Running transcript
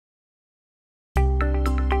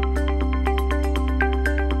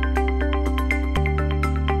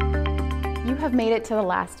have made it to the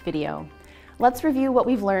last video. Let's review what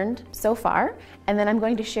we've learned so far, and then I'm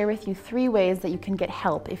going to share with you 3 ways that you can get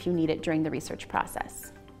help if you need it during the research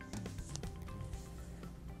process.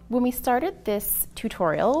 When we started this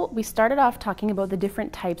tutorial, we started off talking about the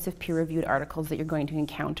different types of peer-reviewed articles that you're going to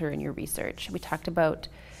encounter in your research. We talked about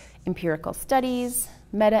empirical studies,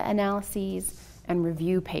 meta-analyses, and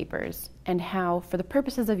review papers, and how, for the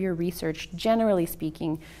purposes of your research, generally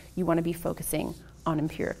speaking, you want to be focusing on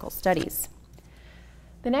empirical studies.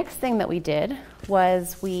 The next thing that we did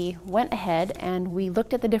was we went ahead and we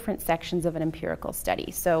looked at the different sections of an empirical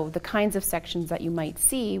study. So the kinds of sections that you might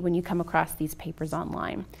see when you come across these papers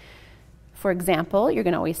online. For example, you're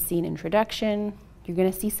going to always see an introduction. You're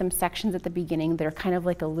going to see some sections at the beginning that are kind of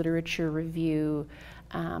like a literature review,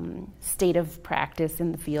 state of practice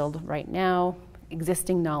in the field right now,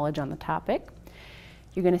 existing knowledge on the topic.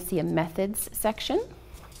 You're going to see a methods section.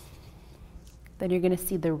 Then you're going to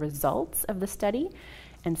see the results of the study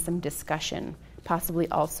and some discussion, possibly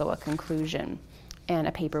also a conclusion. And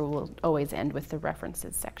a paper will always end with the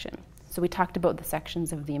references section. So we talked about the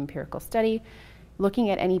sections of the empirical study.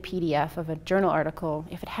 Looking at any PDF of a journal article,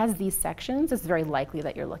 if it has these sections, it's very likely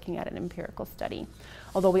that you're looking at an empirical study.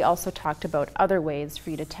 Although we also talked about other ways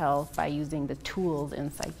for you to tell by using the tools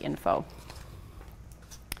in PsycInfo.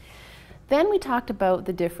 Then we talked about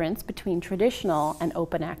the difference between traditional and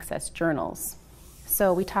open access journals.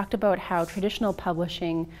 So we talked about how traditional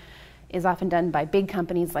publishing is often done by big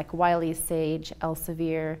companies like Wiley Sage,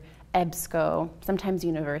 Elsevier, EBSCO, sometimes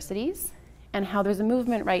universities, and how there's a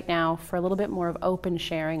movement right now for a little bit more of open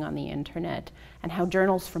sharing on the internet, and how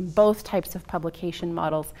journals from both types of publication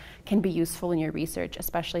models can be useful in your research,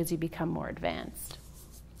 especially as you become more advanced.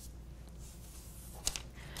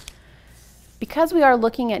 Because we are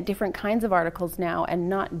looking at different kinds of articles now and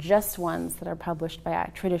not just ones that are published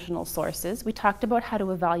by traditional sources, we talked about how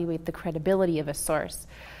to evaluate the credibility of a source.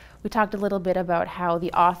 We talked a little bit about how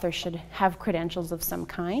the author should have credentials of some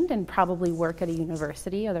kind and probably work at a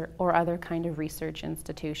university or other kind of research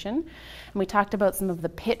institution. And we talked about some of the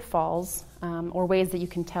pitfalls or ways that you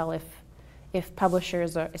can tell if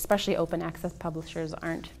publishers, especially open access publishers,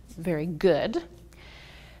 aren't very good.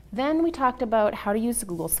 Then we talked about how to use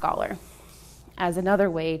Google Scholar as another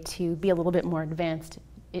way to be a little bit more advanced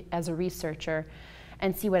as a researcher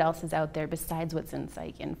and see what else is out there besides what's in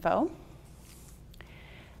PsycInfo.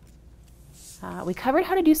 We covered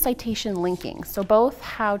how to do citation linking, so both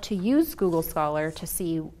how to use Google Scholar to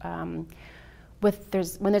see when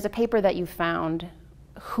there's a paper that you found,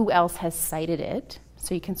 who else has cited it,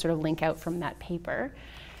 so you can sort of link out from that paper.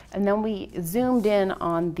 And then we zoomed in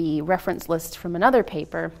on the reference list from another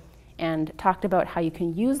paper and talked about how you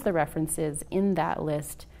can use the references in that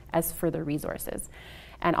list as further resources,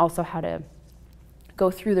 and also how to go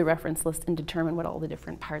through the reference list and determine what all the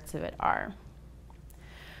different parts of it are.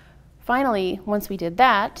 Finally, once we did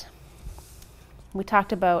that, we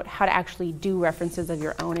talked about how to actually do references of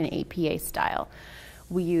your own in APA style.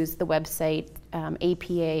 We used the website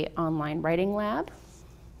APA Online Writing Lab,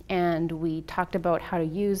 and we talked about how to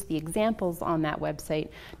use the examples on that website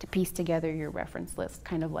to piece together your reference list,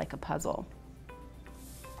 kind of like a puzzle.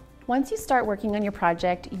 Once you start working on your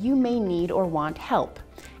project, you may need or want help.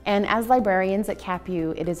 And as librarians at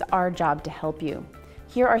CapU, it is our job to help you.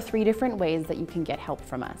 Here are 3 different ways that you can get help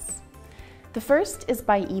from us. The first is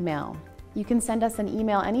by email. You can send us an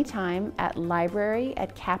email anytime at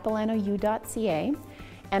library@capilanou.ca,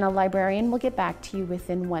 and a librarian will get back to you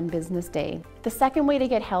within 1 business day. The second way to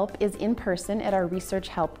get help is in person at our research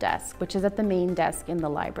help desk, which is at the main desk in the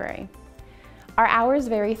library. Our hours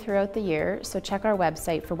vary throughout the year, so check our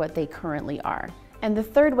website for what they currently are. And the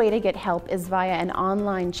third way to get help is via an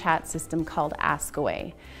online chat system called Ask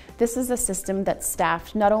Away. This is a system that's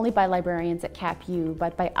staffed not only by librarians at CapU,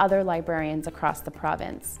 but by other librarians across the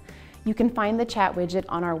province. You can find the chat widget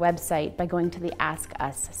on our website by going to the Ask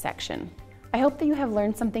Us section. I hope that you have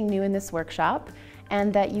learned something new in this workshop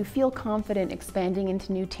and that you feel confident expanding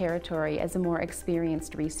into new territory as a more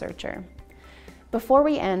experienced researcher. Before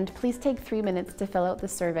we end, please take 3 minutes to fill out the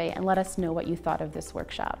survey and let us know what you thought of this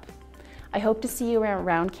workshop. I hope to see you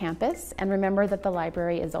around campus, and remember that the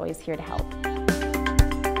library is always here to help.